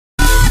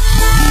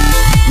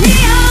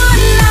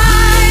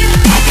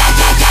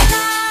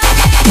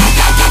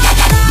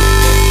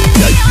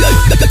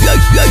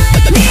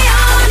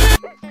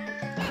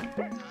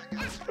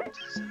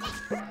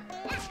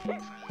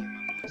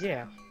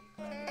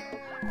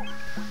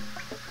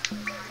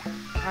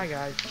Hi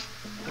guys,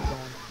 how's it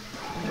going?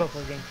 Let's go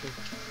for game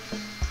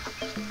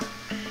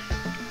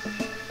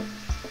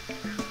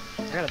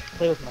 2. I gotta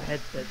play with my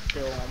headset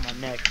still on my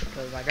neck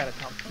because I gotta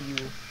talk to you.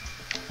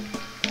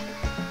 I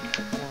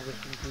wanna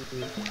listen to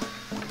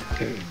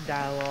the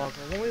dialogue.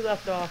 When we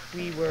left off,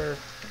 we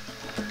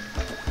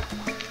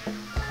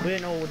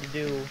didn't know what to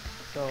do,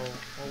 so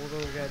what we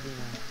gotta do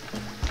now?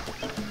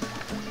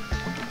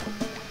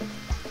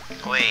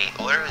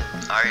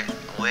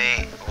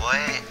 Wait,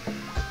 what?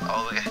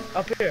 Oh, we got...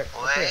 Up here.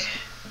 What? Up here.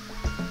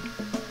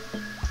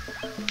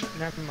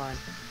 Never mind.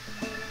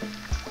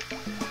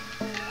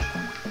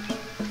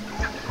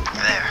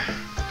 There.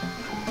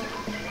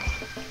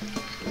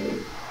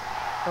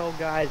 So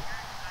guys,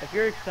 if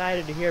you're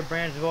excited to hear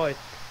Brand's voice,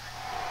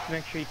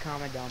 make sure you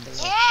comment down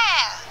below.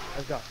 Yeah!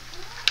 Let's go.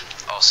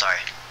 Oh, sorry.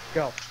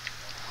 Go.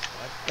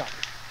 Let's go.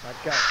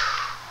 Let's go.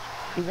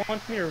 He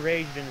wants me to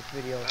rage in this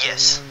video, so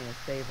Yes. he wants me to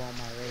save all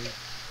my rage.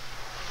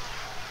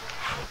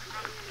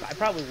 I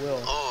probably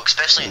will. Oh,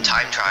 especially in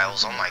time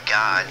trials. Oh my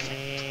god.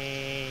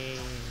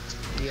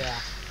 Yeah.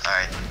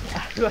 Alright.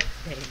 There.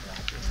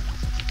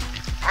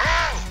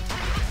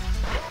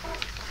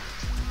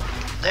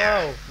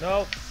 No,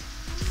 no.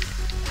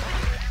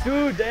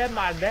 Dude, they had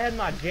my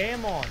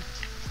jam on.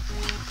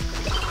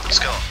 Let's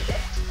go.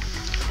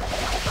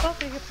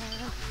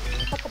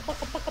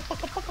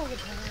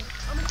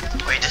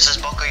 Wait, this is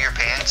Buckle Your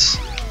Pants?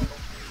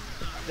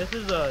 This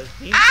is a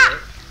theme to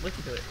it.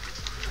 Listen to it.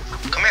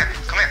 Come here,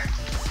 come here.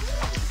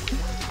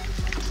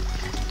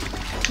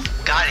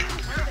 Got it.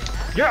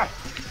 Yeah!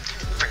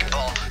 Freaking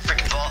ball,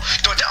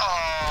 don't.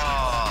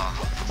 Oh!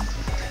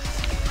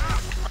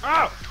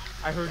 Ow!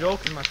 I heard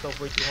open myself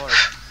way too hard.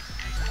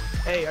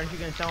 Hey, aren't you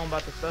gonna tell them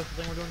about the special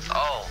thing we're doing tonight?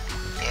 Oh,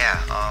 yeah,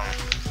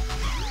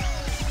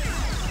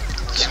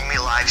 it's gonna be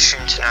a live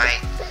stream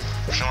tonight.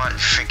 If you want to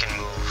freaking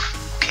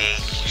move, okay?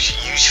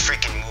 Use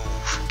freaking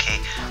move,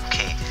 okay?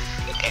 Okay.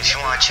 And if you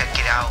want to check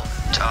it out,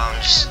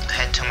 just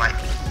head to my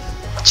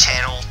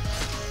channel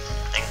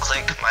and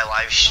click my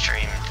live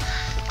stream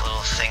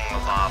little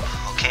thingamabob,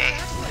 okay?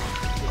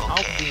 I'll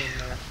be Okay. in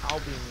there. I'll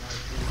be in there.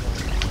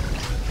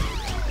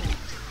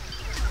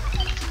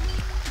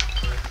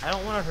 I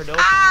don't want to hurt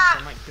open, so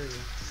I might kill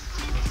you.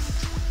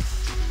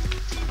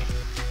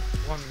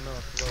 1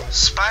 minute slow.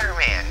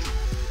 Spider-Man.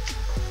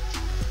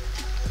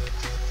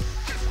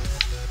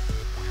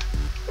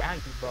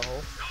 Thank you, bro.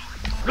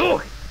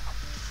 Look!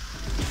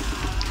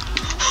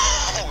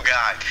 Oh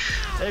god.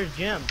 There's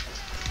Jim.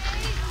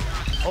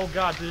 Oh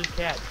god, there's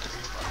cat.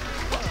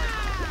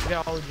 We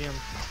got all the Jims.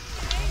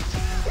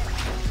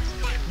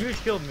 You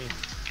just killed me.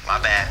 My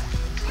bad.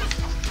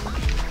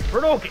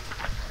 Berdoki!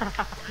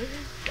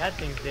 That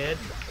thing's dead.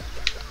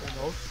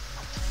 Almost.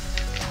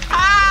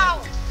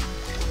 Ow!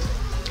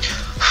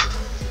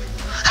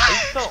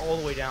 It fell all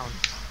the way down.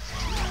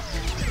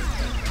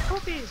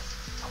 Puppies!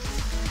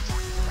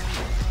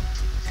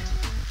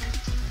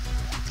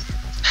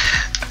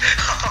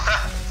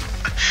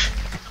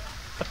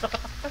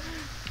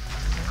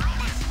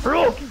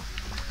 Berdoki!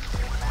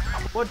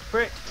 What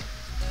frick?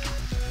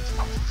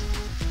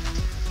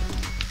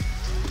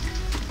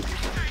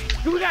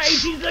 Dude, we got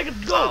 18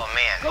 seconds. Go! Oh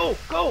man. Go!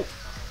 Go!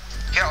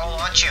 Here, I'll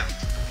launch you.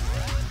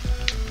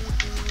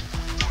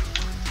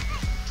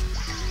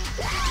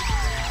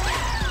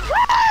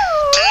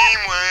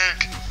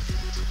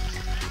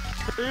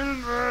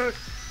 Teamwork.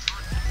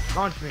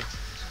 Launch me.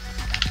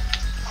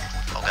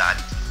 Oh god.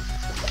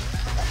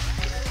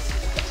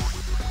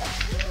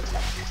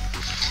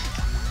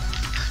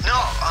 No.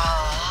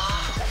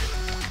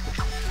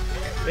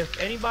 If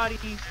anybody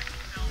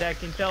that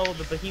can tell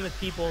the Behemoth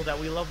people that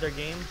we love their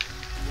games,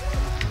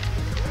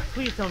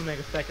 please tell me to make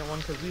a second one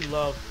because we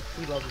love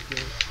this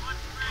game.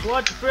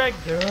 What the frick?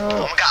 Oh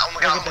my god. Oh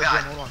my god. Oh my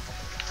god. Hold on.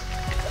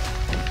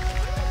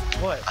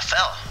 What? I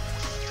fell.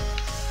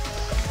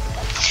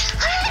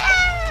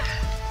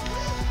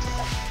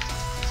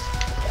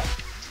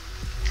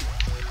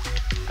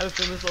 I was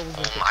in this level.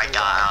 Oh my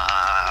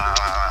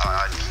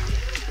god.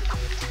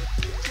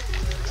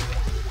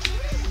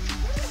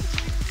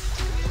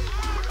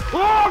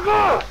 Oh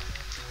god!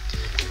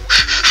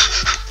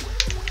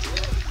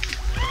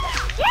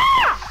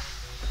 Yeah!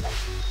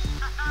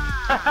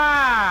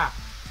 Haha!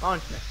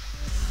 Launch me.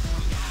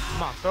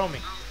 Come on, throw me.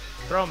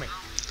 Throw me.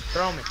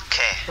 Throw me.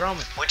 Okay. Throw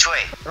me. Which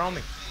way? Throw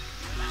me.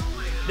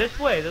 This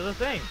way, there's a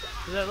thing.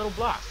 There's that little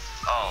block.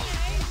 Oh.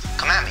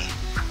 Come at me.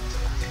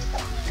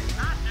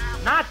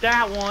 Not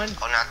that one.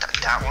 Oh, not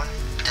that one?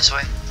 This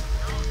way?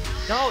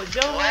 No, the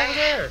other one over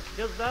there.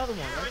 The other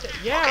one, right there.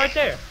 Yeah, Okay. right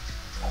there.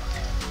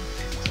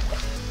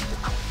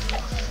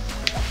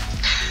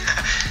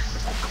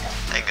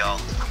 There you go.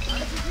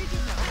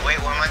 Wait,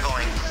 where am I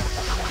going?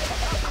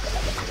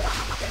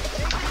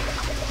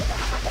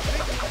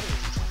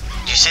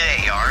 Did you see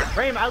that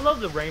yarn? I love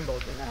the rainbow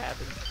thing that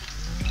happens.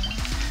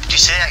 Did you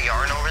see that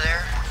yarn over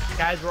there?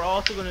 Guys, we're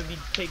also going to be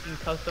taking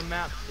custom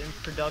maps in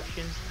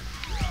production.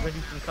 We're going to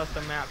do some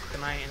custom maps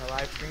tonight in a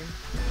live stream.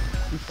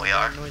 Do some We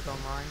are? Noise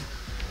Online.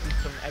 Do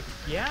some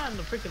yeah, in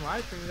the freaking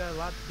live stream, we got a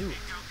lot to do.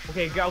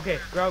 Okay, go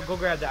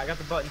grab that. I got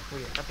the button for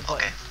you. Got the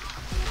button. Okay.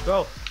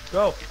 Go.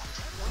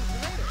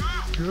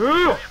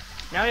 Yeah.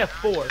 Now we have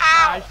 4. Now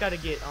I just gotta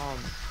get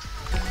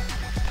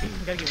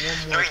gotta get one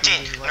more. No, you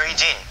didn't. No, you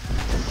didn't.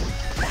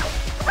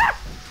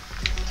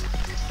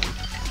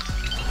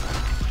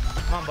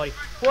 Come on, buddy.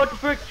 What the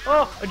frick?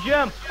 Oh, a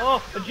gem.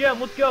 Oh, a gem.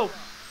 Let's go.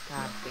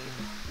 God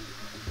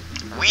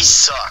damn. We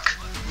suck.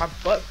 My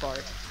butt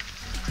fart.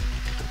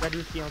 Gotta do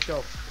this again. Let's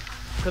go.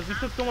 Because we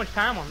took so much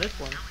time on this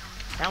one.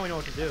 Now we know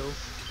what to do.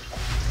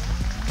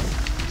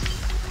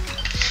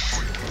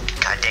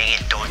 God dang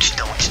it. Don't.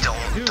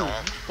 Dude,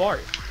 fart.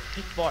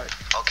 Just fart.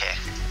 Okay.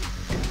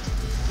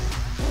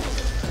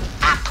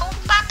 I poop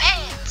my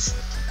pants.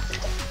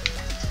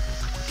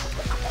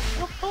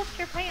 You pooped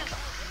your pants.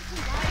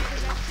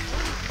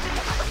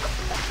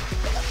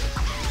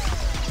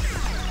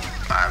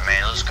 Alright,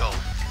 man. Let's go.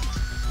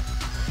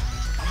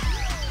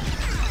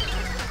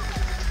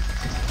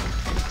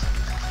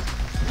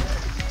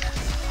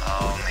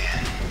 Oh,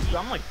 man. Dude,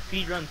 I'm like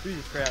speed run through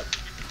this crap.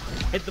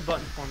 Hit the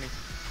button for me.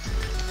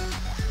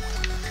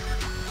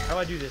 How do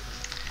I do this?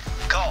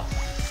 Go.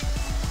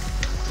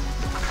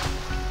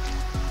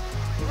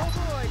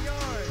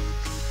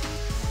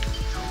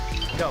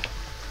 Go.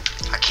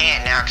 I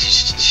can't now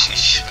because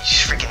you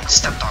freaking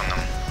stepped on them.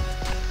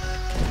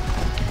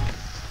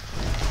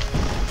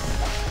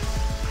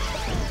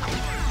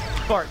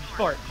 Fart.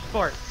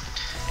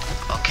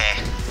 Okay.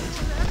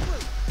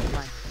 Come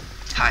on.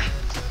 Hi.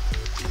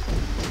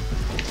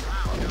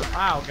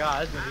 Oh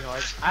god, that's gonna be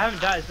hard. I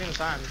haven't died a single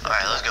time.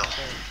 Alright, let's go.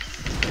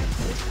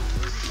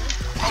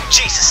 Oh,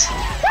 Jesus.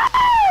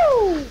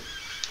 Woo!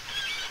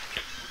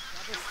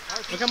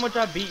 Look how much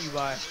I beat you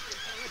by.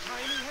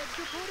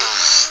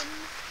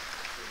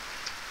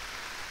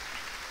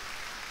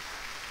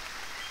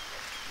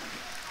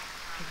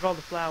 Look at all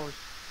the flowers.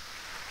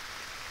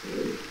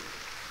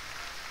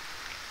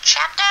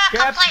 Chapter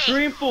complete.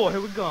 3 and 4,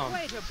 here we go.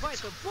 Way to bite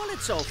the bullet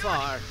so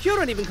far. You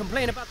don't even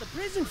complain about the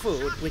prison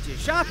food, which is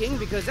shocking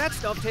because that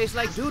stuff tastes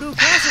like doo-doo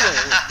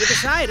casserole with a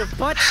side of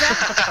butt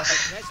salad.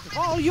 Best of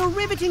all, your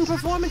riveting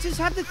performances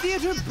have the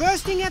theater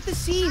bursting at the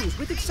seams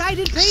with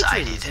excited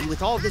patrons. And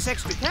with all this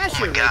extra cash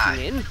you're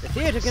raking in, the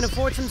theater can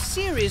afford some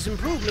serious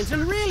improvements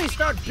and really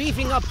start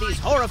beefing up these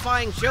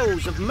horrifying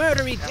shows of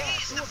murdery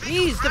death to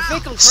appease the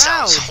fickle crowd.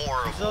 Sounds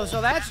horrible.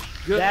 So that's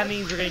good. That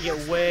means we're gonna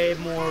get way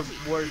more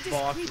worse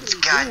bosses.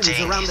 God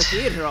dang around the it.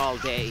 theater all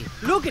day.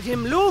 Look at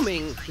him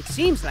looming. It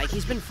seems like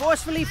he's been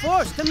forcefully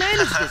forced to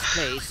manage this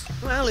place.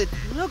 Well, it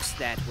looks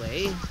that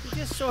way. He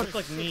just sort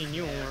Looks of like me and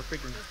you when we're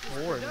freaking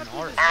bored and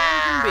hard.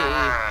 can be.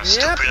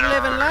 Yep, Stupid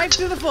living art. life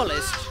to the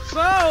fullest.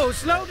 Whoa,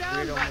 slow down,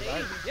 Weird on buddy. the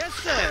right. Yes,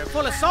 sir.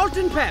 Full of salt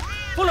and pep.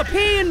 Full of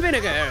pea and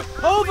vinegar.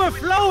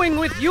 Overflowing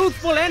with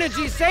youthful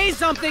energy. Say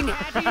something.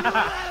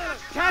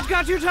 Cat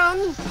got your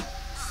tongue?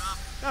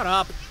 Shut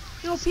up.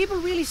 You know, people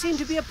really seem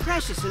to be a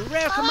precious and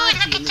rare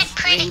commodity in this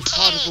strange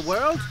part of the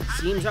world.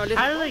 Seems our little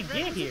How did they boy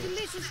get has a here?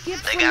 delicious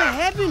gift They from the got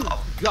heaven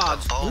a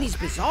gods. boat. And these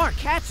bizarre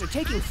cats are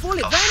taking full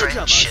advantage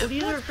of us. friendship. Well,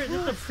 these are this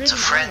is a prison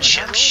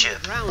friendship island.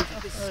 ship. Around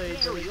at this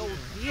scary old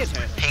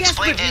theater. He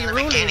explained it in the Desperately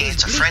ruling beginning, these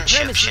it's a bleak friendship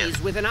premises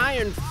ship. with an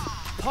iron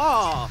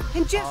paw.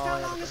 And just how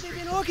long have they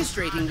been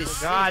orchestrating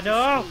this? God,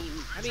 no. scheme?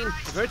 I mean,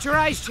 avert your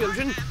eyes,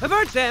 children.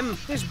 Avert them.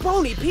 There's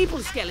bony people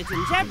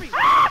skeletons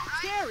everywhere.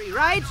 Scary,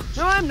 right?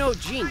 No, I'm no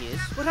genius,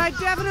 but I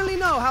definitely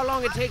know how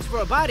long it takes for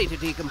a body to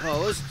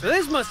decompose. So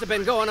this must have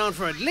been going on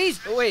for at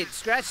least... Oh, wait,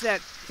 scratch that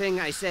thing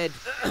I said.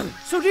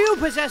 So do you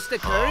possess the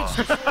courage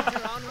to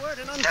soldier onward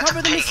and uncover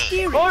the piggy.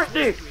 mysterious Horse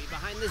dick. mystery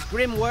behind this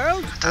grim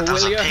world? That Or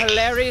was will a your piggy.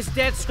 hilarious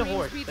death a screams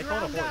horse. be They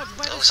call it a drowned horse. out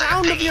by the Looks like a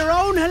sound of piggy. your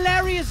own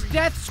hilarious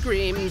death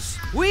screams?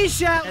 We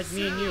shall That's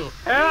me and see. you.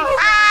 Help! We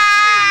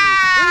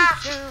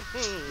shall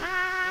see.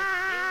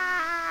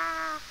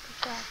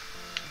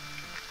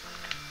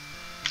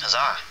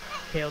 Huzzah.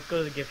 Okay, let's go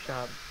to the gift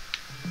shop.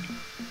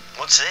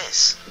 What's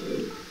this?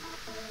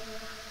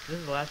 This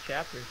is the last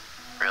chapter.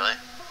 Really?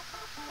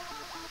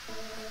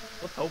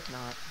 Let's hope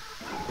not.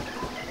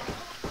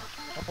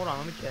 Oh, hold on,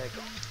 let me check.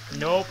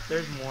 Nope,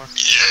 there's more.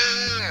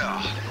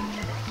 Yeah.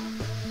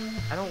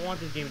 I don't want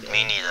this game to Me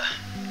end. neither.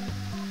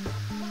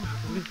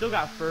 We still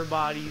got Fur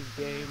Bodies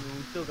game, and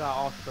we still got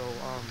also,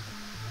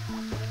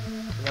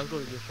 let's go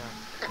to the gift shop.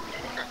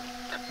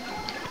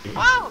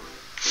 Wow.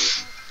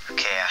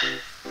 Okay,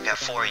 we got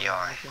 4 of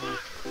y'all.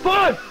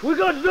 Fun! We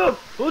got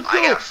stuff! Let's go!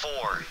 I got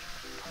 4.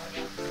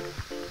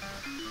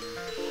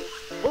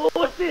 Oh,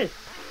 what's this?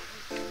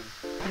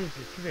 What is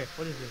this? Come here,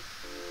 what is this?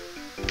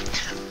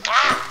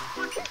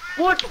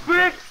 What the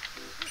frick?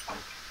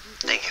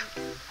 Thank you.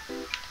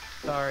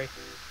 Sorry.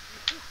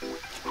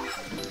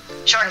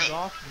 That's Sharky.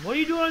 awesome. What are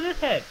you doing on this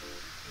head?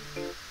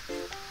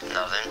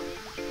 Nothing.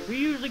 We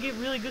usually get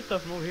really good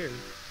stuff from over here.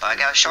 But I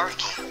got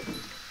Sharky.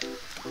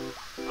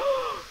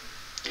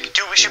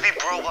 Dude, we should be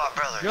Robot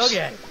Brothers.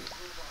 Jughead.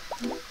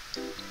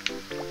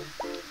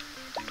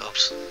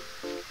 Oops.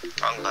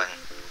 Wrong button.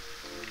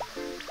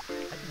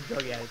 That's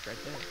Jughead right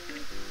there.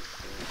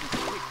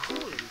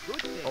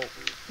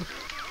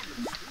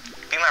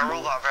 Be my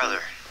robot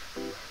brother.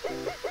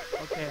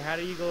 Okay, how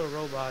do you go to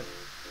robot?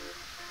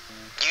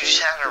 You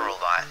just had a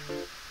robot.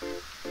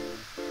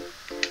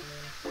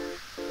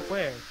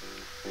 Where?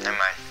 Never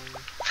mind.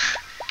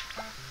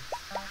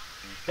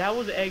 That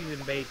was eggs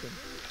and bacon.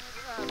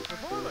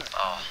 Performer.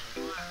 Oh.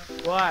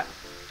 What?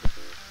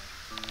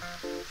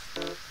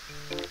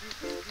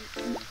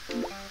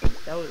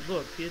 That was,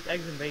 look, see, it's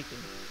eggs and bacon.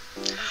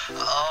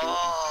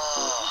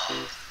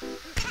 Oh.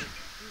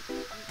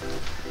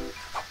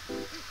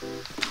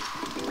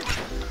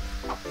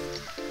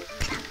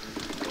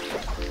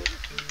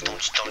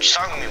 Don't you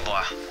talk to me,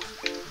 boy.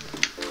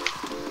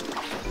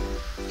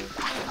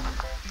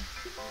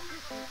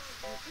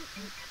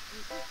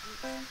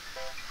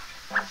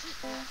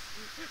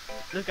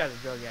 This guy's a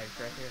drug addict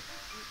right here.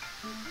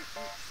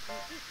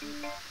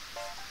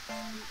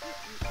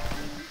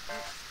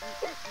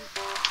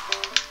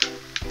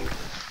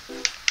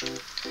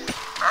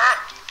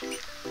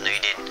 No,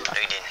 you didn't. No,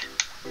 you didn't.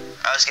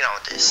 Alright, let's get on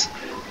with this.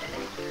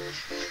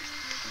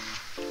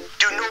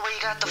 Dude, nobody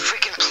got the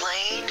freaking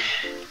plane?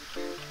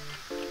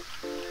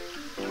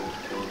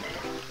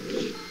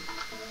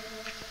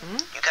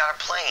 You got a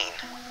plane.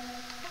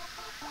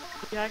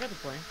 Yeah, I got the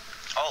plane.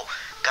 Oh,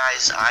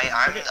 guys,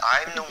 I'm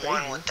the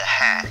one with the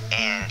hat,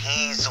 and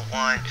he's the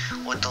one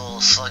with the little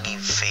sluggy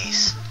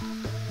face.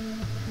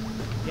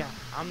 Yeah,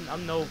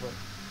 I'm Nova.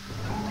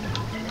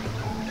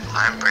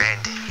 I'm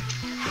Brandon.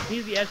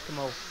 He's the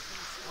Eskimo.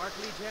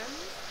 Sparkly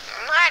gems?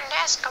 Not an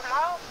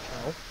Eskimo.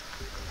 No.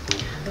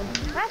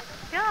 Let's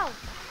go.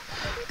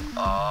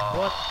 Oh.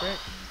 What frick?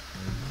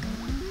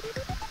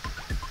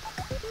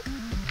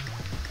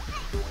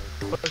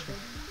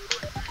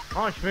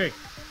 Launch me.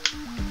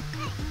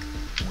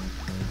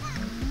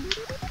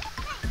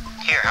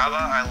 Here, how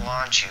about I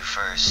launch you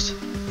first?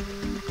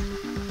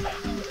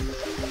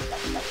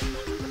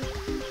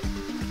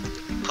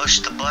 Push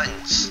the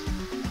buttons.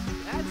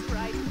 That's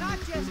right, not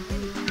just me.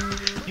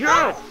 Yo!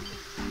 And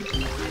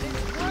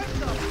it's worth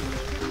them.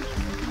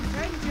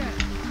 10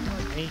 gems.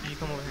 I need you to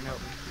come over here and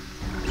help me.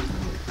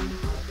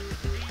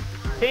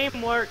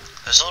 Teamwork!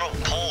 There's a little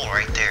pole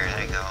right there.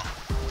 There you go.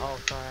 Oh,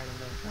 sorry, I didn't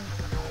know.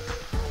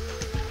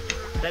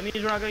 That means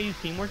we're not gonna use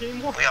teamwork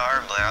anymore? We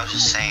are, but I was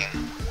just saying.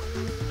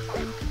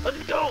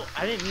 Let's go!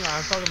 I didn't, I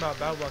was talking about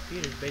Battle Block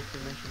Theaters,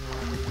 basically mentioning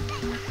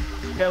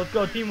that. Okay, let's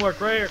go, teamwork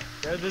right here.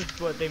 Yeah, this is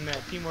what they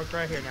meant, teamwork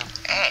right here now.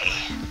 Hey.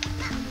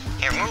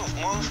 Here, move.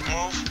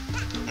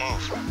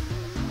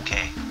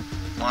 Okay.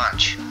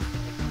 Launch.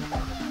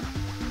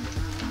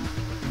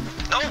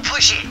 No,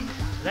 push it.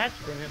 That's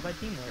what they meant by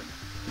teamwork.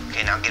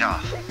 Okay, now get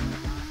off.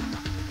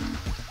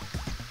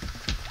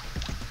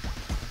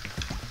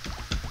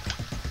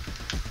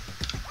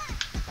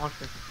 Launch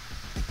me.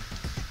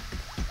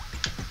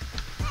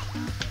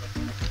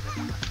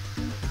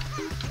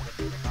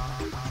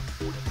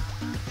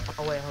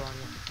 Oh wait, hold on.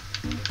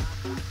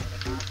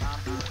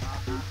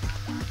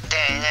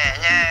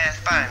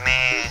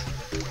 Spider-Man.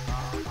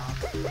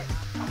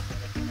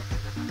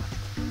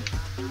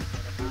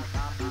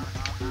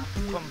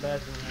 Something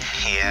bad's gonna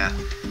happen. Yeah.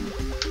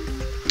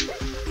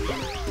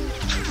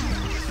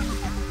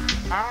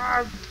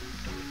 Ah!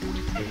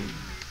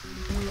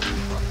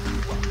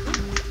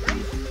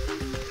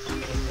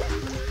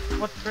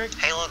 What the frick?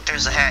 Hey, look,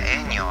 there's a hat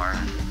and yarn.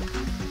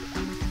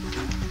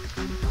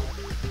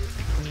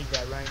 I need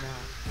that right now.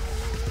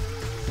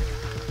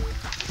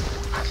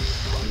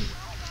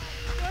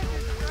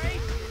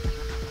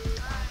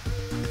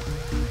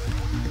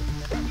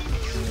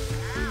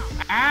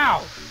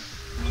 Ow!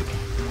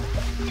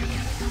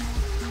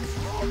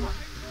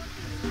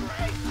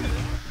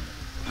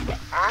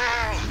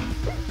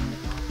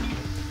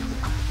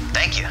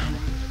 Thank you.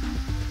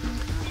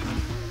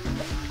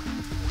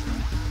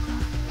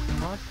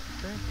 What the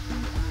frick?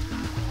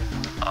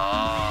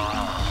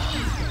 Oh.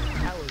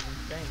 That was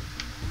insane.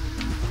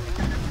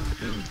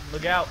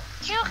 Look out.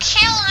 You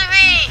killed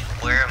me.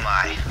 Where am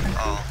I?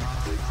 Oh.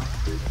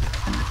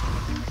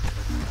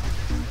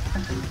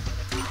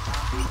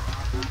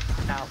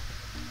 Ow.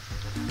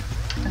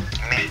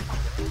 Meh.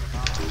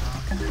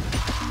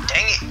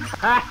 Dang it.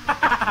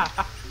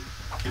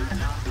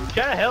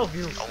 Trying to help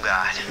you. Oh,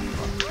 God.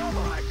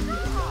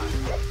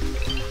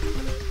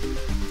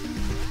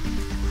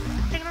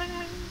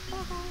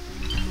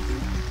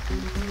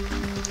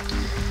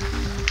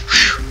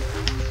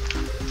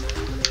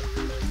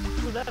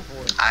 Who's that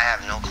for? I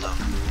have no clue.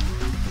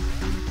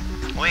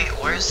 Wait,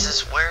 where's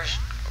this? Where's?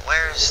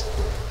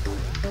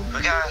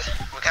 We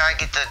gotta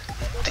get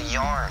the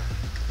yarn.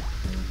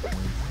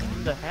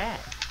 The hat.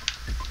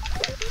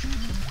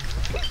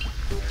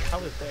 How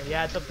is there?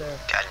 Yeah, it's up there.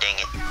 God dang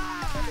it.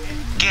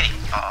 Get it.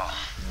 Oh.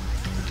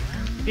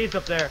 It's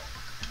up there.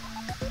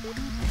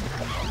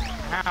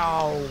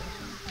 Ow.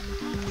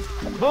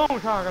 Boom,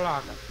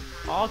 Tagalaka.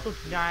 Also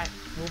tonight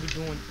we'll be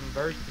doing some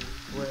verses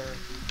where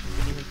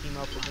we can team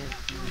up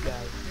against you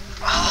guys.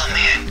 Oh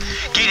man.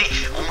 Get it.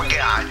 Oh my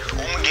God. Oh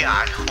my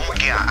God. Oh my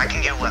God. I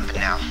can get a weapon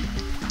now.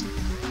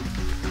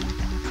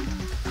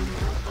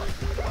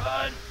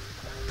 Run.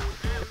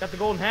 Got the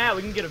golden hat.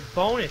 We can get a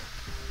bonus.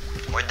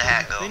 Where'd the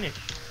hat go? Finish.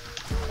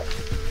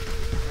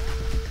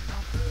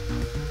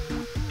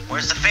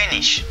 Where's the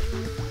finish?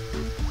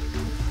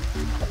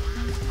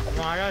 Come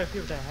on, I gotta see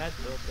if that hat's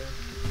still up there.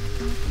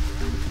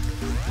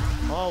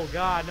 Oh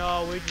god,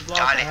 no, we just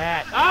lost the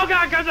hat. Oh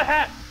god, got the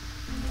hat!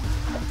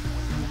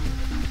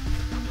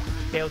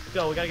 Okay, let's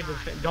go. We gotta get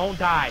this. Don't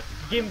die.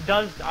 Jim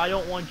does. I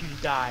don't want you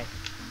to die.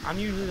 I'm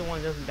usually the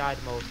one that doesn't die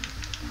the most.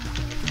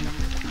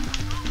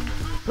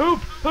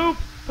 Poop! Poop!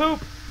 Poop!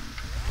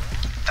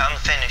 Found the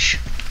finish.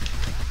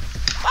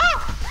 Woo!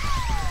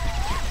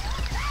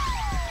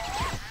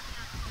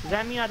 Does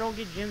that mean I don't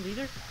get gems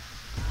either?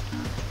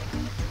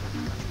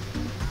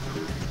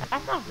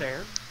 That's not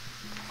fair.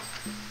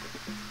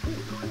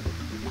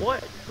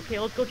 What? Okay,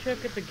 let's go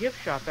check at the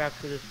gift shop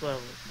after this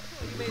level.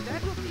 Oh, you made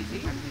that look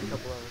easy. After a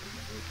couple levels.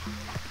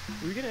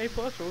 We get an A+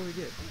 or what do we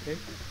get? Okay.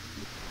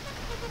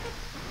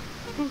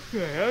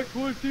 Okay, Act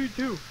 1, Scene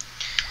 2.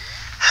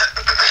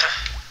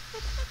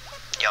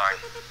 Yarn.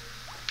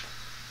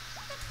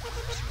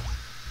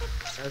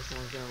 This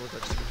one's gonna look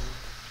like this.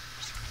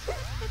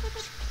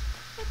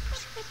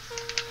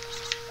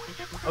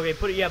 Okay,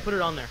 put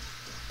it on there.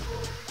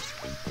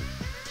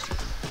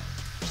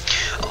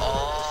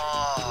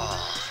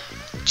 Oh,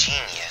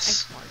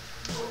 genius.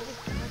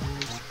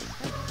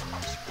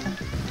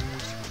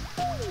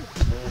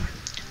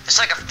 It's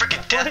like a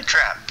freaking death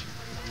trap.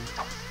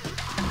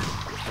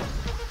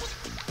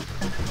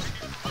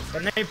 The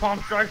napalm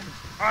strikes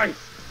ice.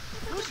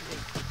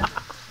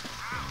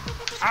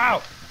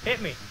 Ow!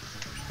 Hit me.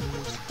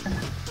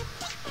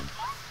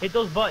 Hit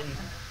those buttons.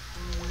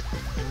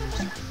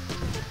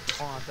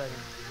 Hold on a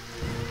second.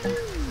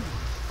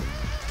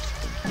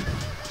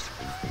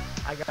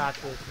 I got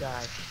this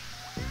guy.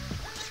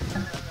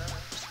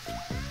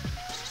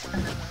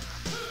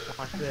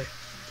 Watch this.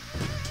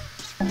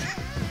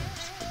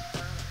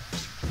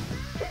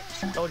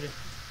 Told you.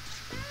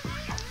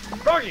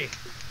 Doggy!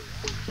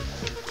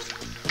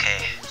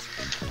 Okay.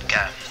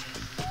 Got it.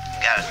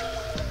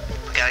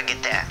 We gotta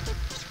get that.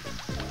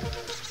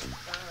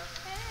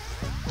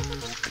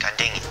 God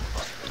dang it.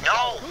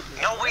 No!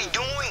 No, what are you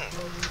doing?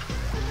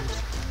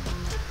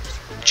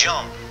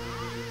 Jump.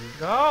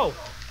 Go!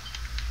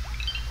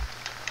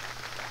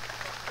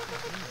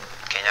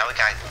 Okay, now we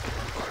gotta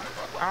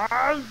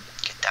Ah!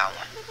 get that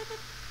one.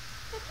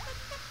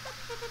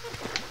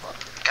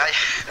 Got it.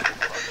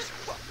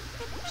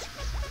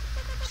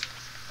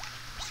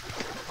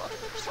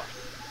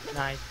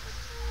 Nice.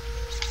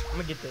 I'm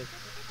gonna get this.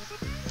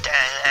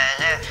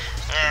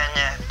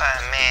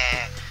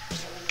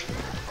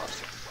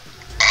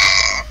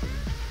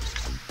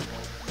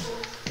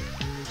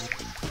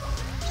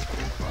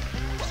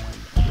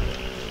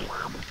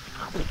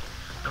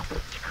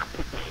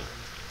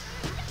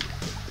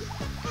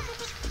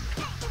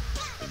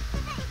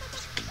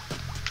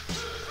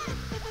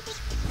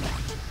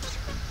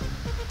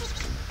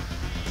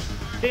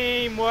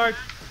 Teamwork!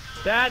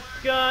 That's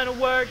gonna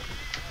work!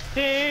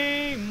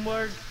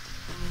 Teamwork!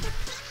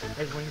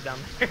 There's wings down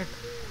there.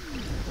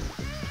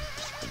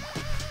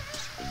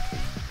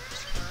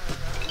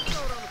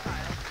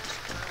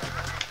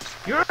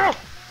 Yeah!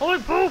 Holy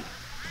poop!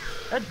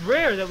 That's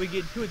rare that we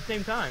get two at the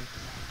same time.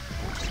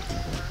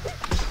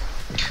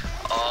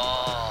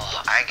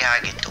 Oh, I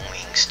gotta get the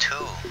wings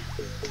too.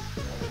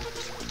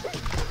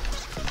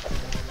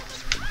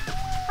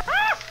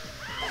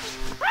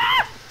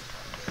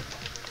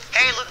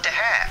 Hey, look, the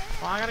hat.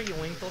 Oh, I gotta get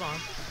wings, hold on.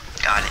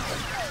 Got it.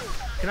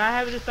 Can I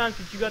have it this time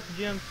since you got the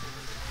gems?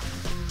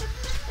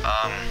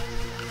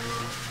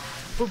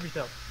 Poop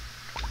yourself.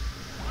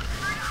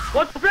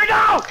 What the frick?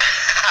 No!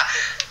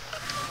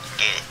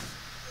 Get it.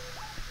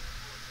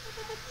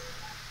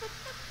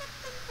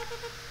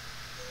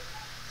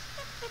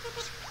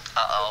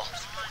 Uh-oh.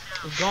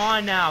 It's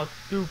gone now,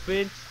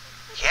 stupid.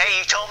 Yeah,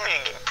 you told me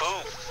to get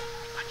poop.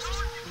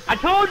 I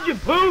told you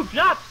poop,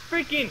 not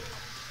freaking.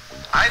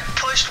 I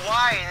pushed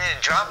Y and then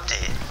it dropped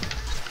it.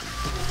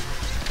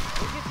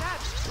 Look at that.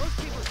 Most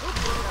people poop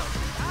without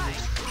dying.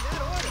 In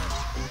that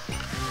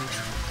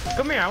order.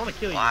 Come here, I wanna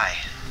kill you. Why?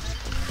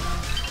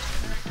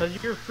 Cause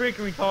you're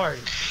freaking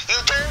retarded. You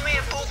told me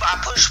to poop, I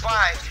pushed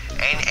Y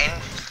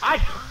and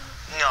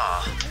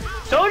no.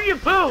 Told you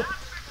poop,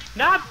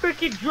 not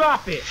freaking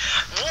drop it.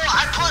 Well,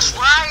 I pushed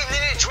Y and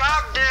then it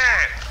dropped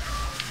it.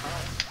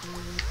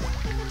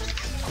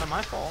 It's not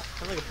my fault.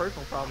 Sounds like a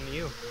personal problem to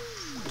you.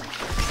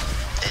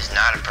 It's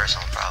not a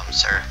personal problem,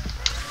 sir.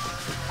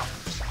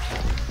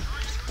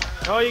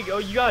 Oh,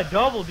 you got a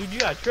double, dude. You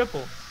got a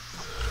triple.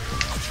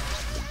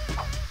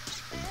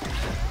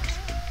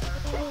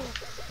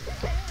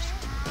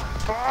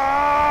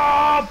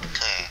 Stop!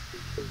 Hey.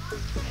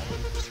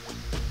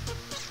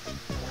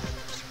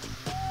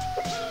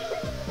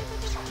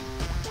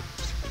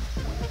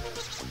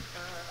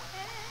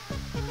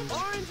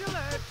 Orange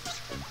alert.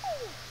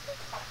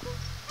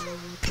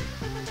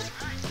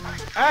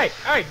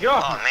 Hey, get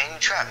off Oh me. man, you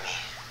trapped me.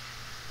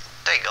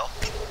 There you go.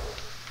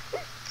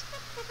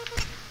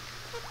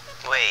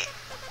 Wait.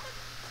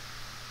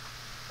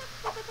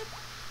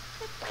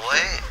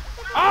 What?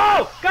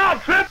 Oh,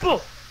 God,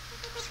 triple!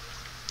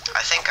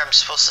 I think I'm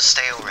supposed to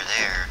stay over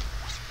there.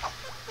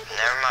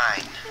 Never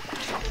mind.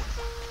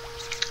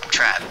 I'm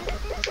trapped.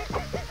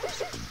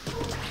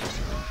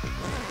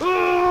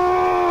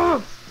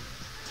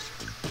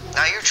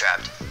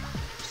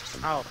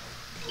 Ow.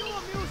 You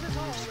amuse us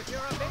all with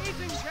your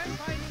amazing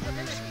gem-finding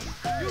abilities.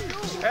 You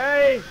do.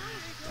 Hey!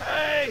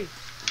 Hey!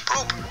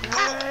 Poop!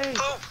 Hey!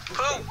 Poop!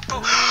 Poop!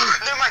 Poop!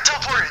 Near my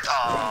teleport!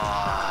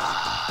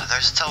 Oh,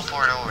 there's a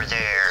teleport over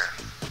there.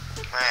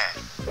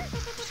 Man.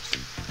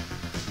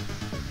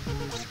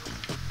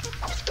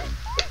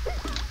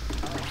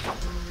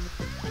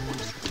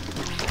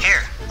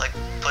 Here, like,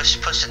 push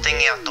the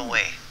thingy out the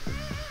way.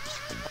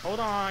 Hold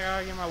on, I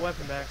gotta get my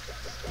weapon back.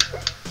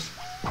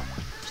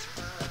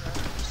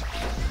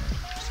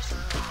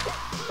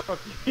 Fuck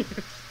you.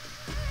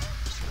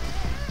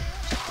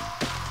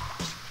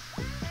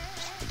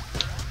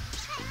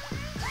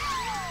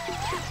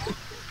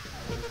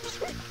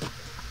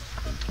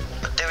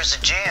 But there was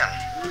a jam.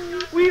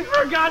 We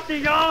forgot the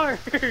yard!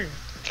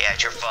 Yeah,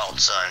 it's your fault,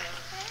 son.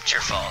 It's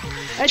your fault.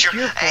 That's It's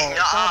your Hey, fault.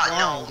 no, Stop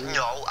lying, dude.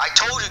 no. I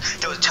told you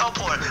there was a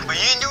teleport, but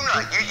you didn't do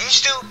nothing. You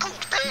still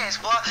pooped pants,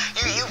 boy.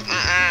 You.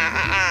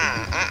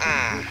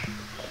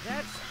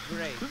 That's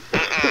great.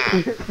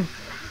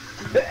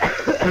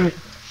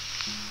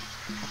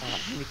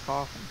 Let me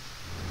coughing.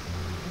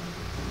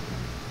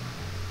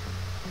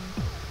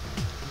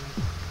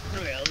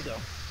 Okay, let's go.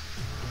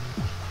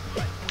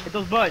 Hit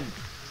those buttons.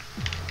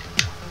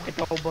 Hit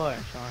the whole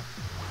button, Sean.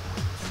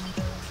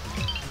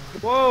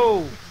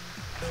 Whoa!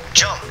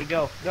 Jump. Here we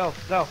go, go,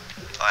 go.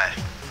 Alright.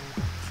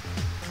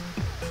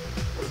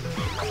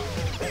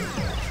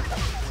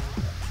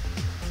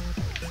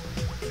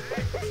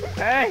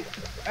 Hey!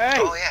 Hey!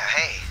 Oh yeah,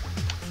 hey.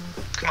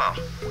 Come on.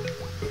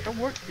 Don't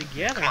work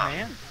together, Come on.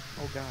 man.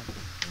 Oh god.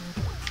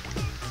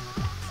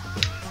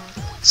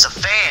 It's a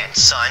fan,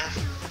 son.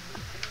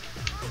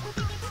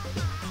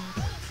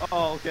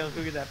 Oh, okay, let's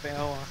go get that fan.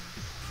 Hold on.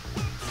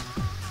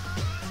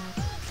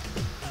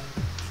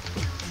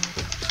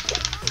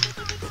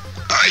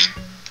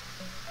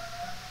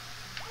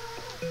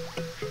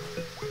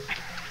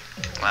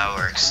 That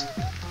works.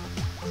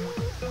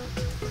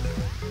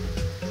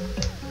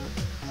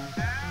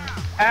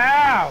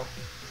 Ow!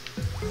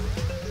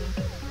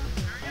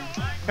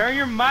 Turn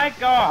your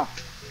mic off!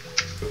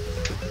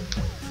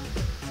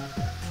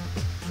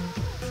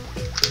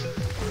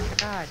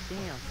 God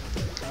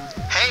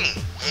damn. Hey,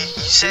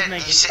 you said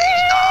make you it- said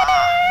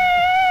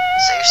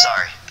say you're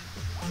sorry.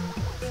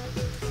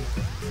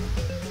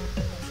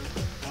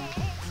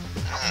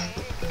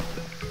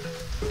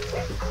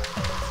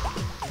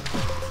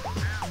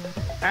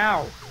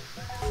 Ow!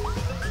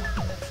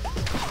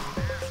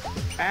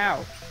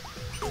 Ow!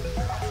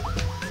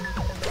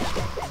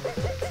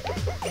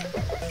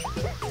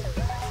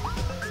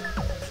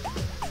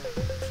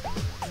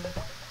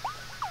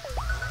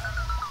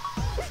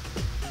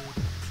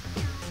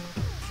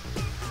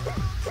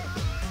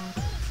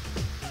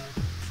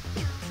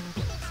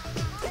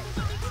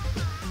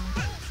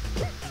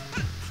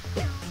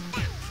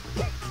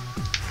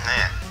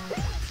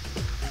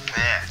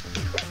 Man.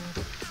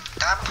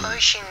 Stop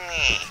pushing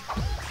me.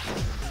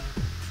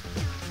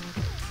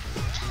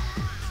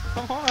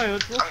 Come on,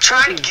 let's go. I'm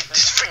trying to get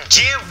this freaking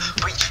gym,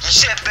 but you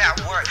said a bad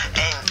word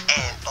and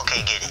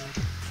okay, get it.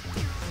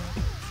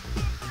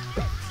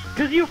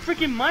 Cause your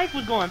freaking mic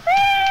was going.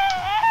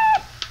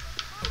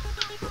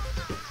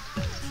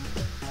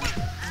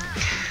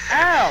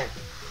 Ow!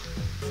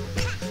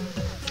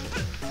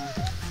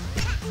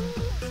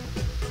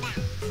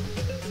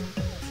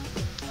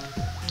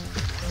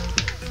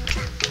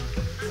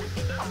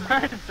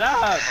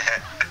 Stop!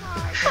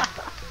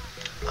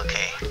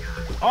 Okay.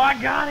 Oh,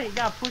 I got it! You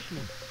gotta push me.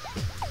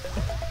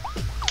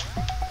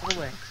 Get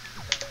away.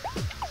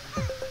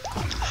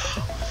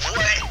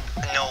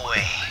 What? No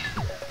way.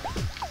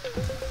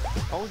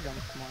 Told you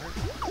I'm smart.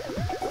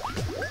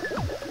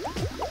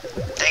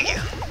 Thank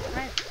you.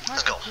 Right,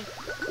 Let's go.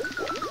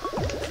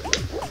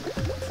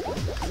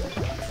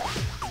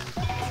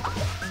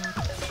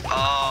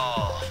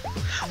 Oh.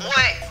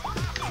 What?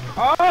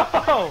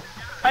 Oh!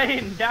 I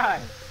didn't die.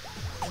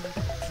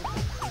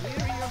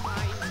 Clear your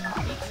mind.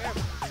 Be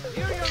careful.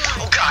 Clear your Oh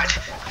mind. God.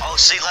 Oh,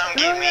 see, let him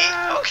get me.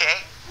 No. Okay.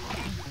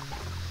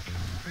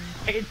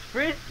 It's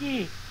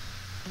Frisky.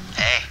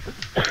 Hey.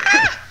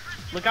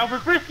 Look out for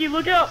Frisky.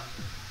 Look out.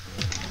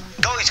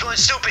 Go. He's going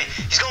stupid.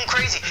 He's going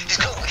crazy. He's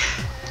going.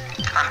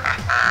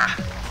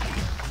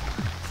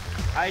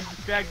 I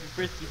distracted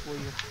Frisky for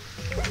you.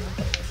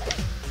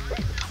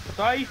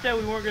 Sorry you said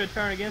we weren't gonna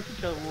turn against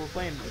each other when we were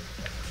playing this.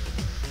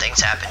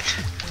 Things happen.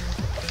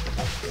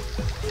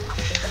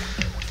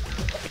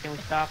 Can we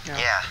stop now?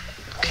 Yeah.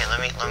 Okay. Let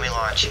me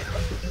launch you.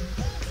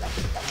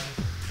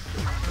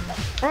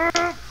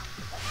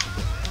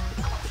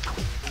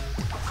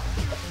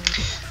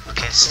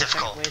 Okay. It's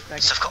difficult. Wait a second.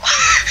 It's difficult.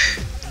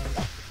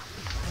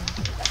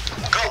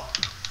 Go.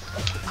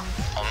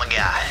 Oh my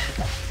God.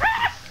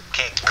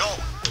 Okay. Go.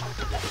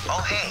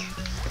 Oh hey.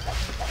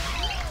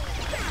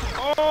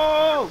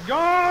 Oh,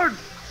 guard!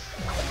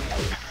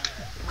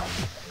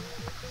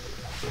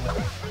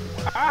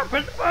 Ah,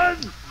 press the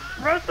button!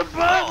 Press the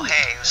button! Oh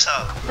hey. What's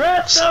up? Press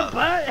What's the up?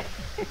 button!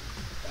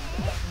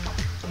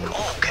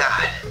 Oh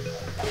God.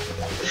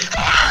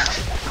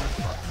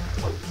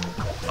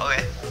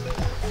 Okay.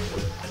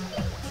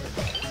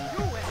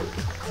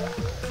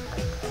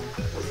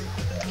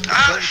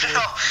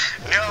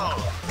 No.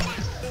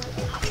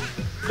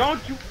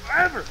 Don't you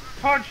ever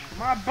touch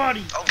my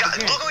buddy. Oh God!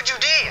 again. Look what you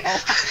did. Oh.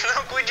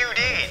 Look what you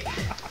did.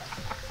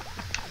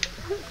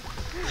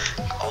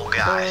 Oh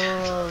God!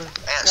 Oh,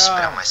 I gotta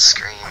spit on my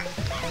screen.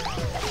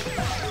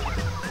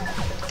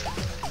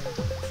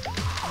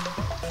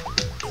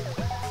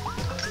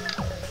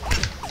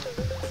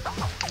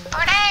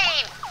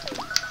 Grenade!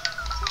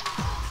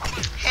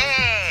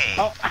 Hey!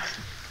 Oh.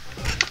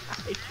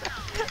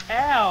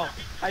 Ow!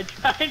 I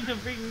tried to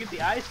freaking get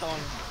the ice on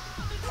him.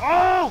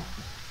 Oh!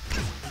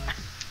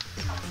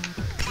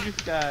 You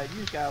just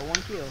got 1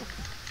 kill.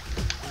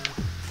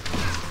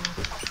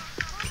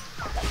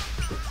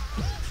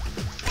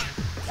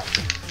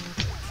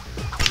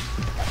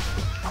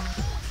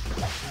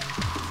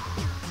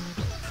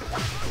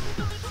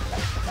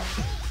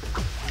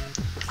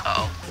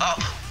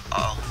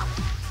 Oh.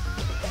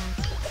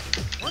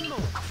 One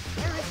more.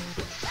 Eric.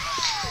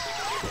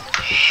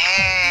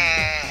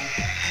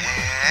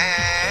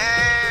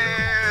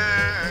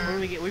 What do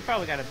we get? We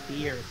probably got a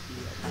beer.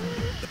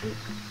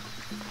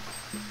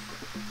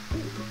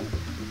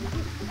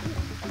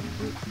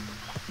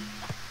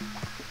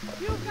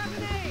 You've got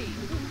an A.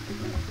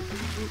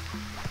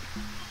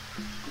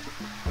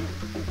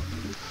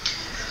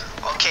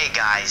 Okay,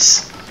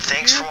 guys.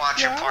 Thanks for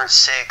watching part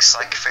 6.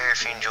 Like and favorite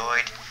if you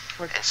enjoyed,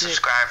 and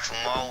subscribe for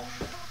more.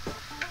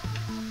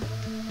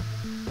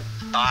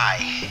 Bye.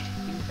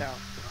 Peace out.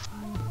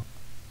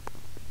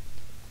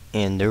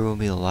 And there will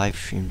be a live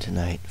stream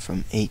tonight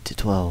from 8 to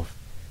 12.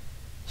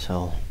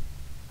 So,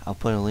 I'll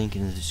put a link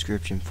in the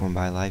description for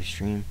my live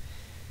stream.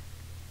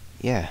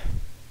 Yeah.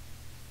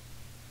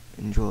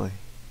 Enjoy.